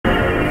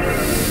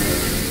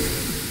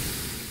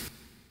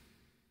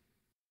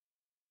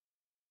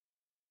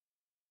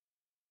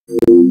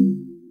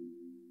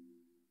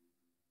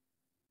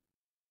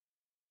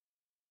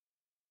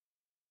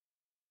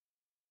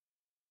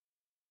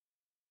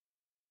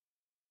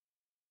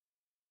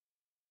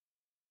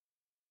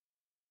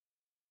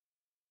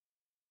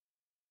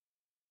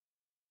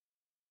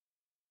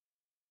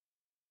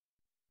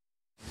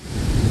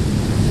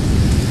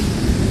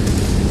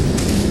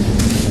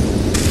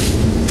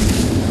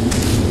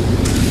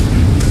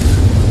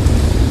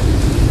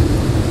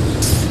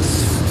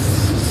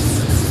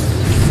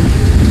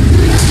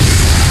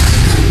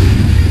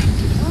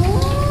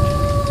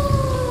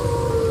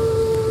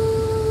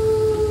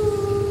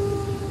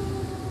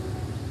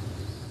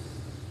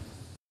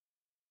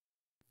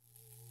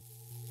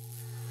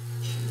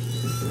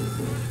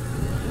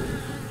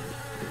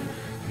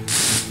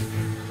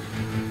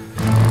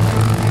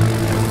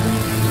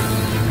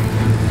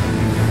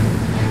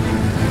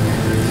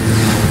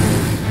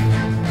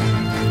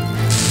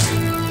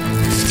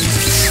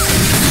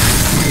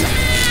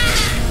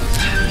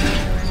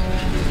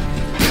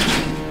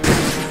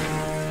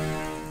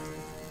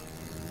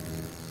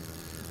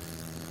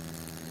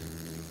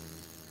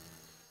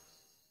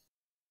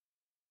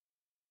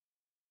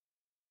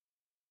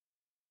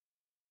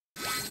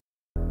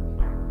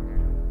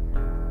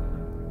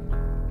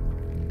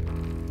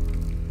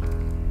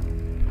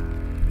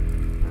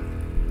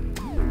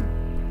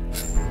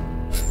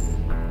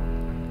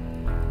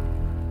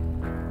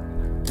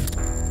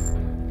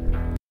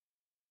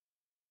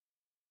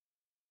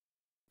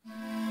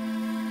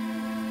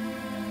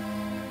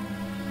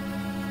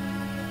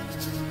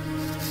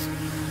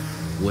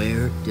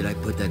Where did I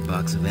put that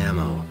box of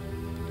ammo?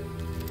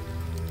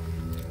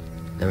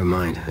 Never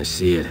mind, I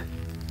see it.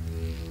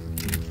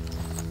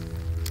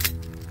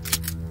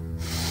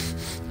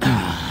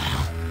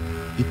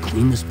 You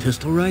cleaned this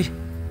pistol right?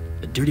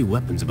 A dirty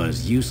weapon's about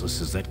as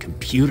useless as that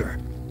computer.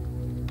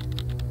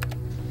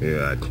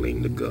 Yeah, I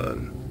cleaned the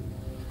gun.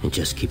 It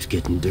just keeps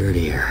getting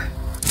dirtier.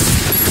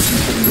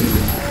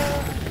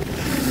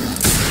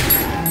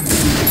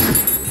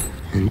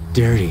 And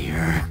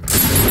dirtier.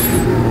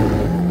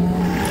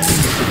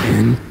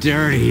 And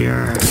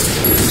dirtier.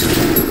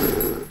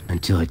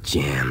 Until it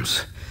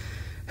jams.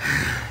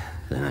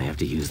 Then I have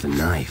to use the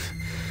knife.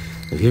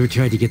 Have you ever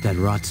tried to get that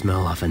rot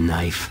smell off a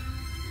knife?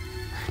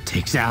 It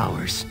takes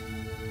hours.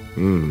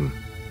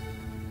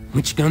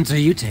 Which guns are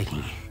you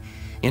taking?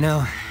 You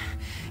know,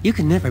 you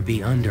can never be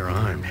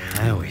underarmed,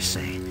 I always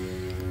say.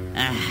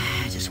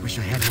 I just wish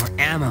I had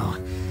more ammo.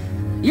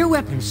 Your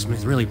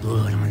weaponsmith really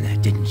blew it on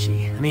that, didn't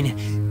she? I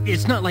mean,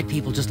 it's not like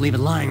people just leave it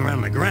lying around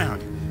on the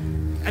ground.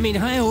 I mean,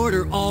 I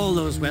order all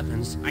those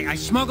weapons. I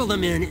smuggle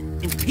them in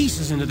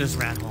pieces into this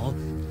rat hole,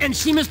 and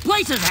she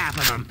misplaces half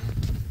of them.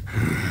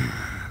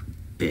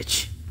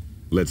 Bitch.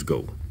 Let's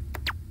go.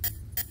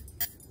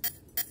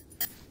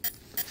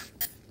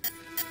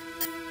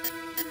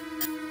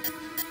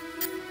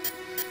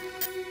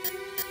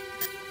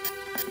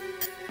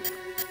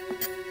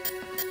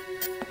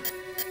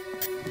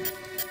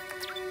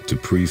 To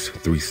Priest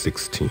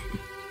 316,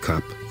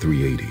 Cop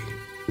 380,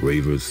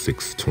 Ravers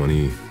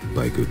 620,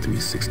 Biker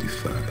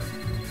 365.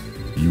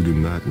 You do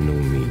not know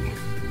me,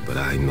 but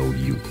I know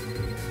you.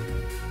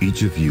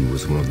 Each of you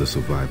was one of the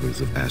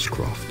survivors of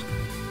Ashcroft,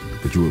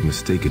 but you were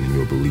mistaken in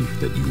your belief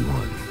that you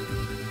won.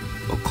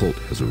 A cult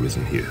has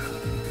arisen here.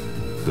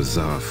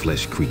 Bizarre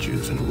flesh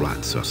creatures and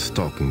rots are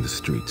stalking the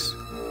streets.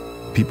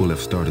 People have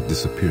started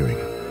disappearing.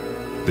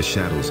 The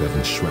shadows have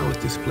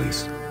enshrouded this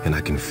place, and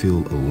I can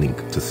feel a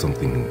link to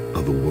something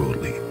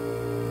otherworldly.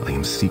 I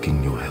am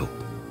seeking your help.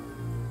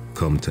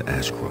 Come to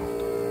Ashcroft.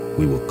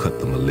 We will cut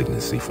the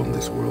malignancy from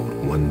this world,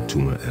 one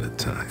tumor at a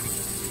time.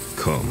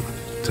 Come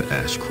to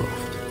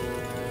Ashcroft.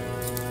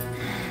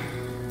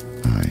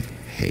 I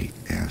hate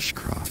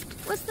Ashcroft.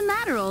 What's the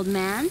matter, old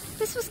man?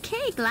 This was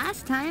cake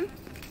last time.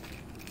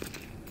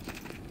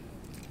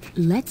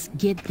 Let's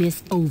get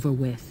this over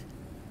with.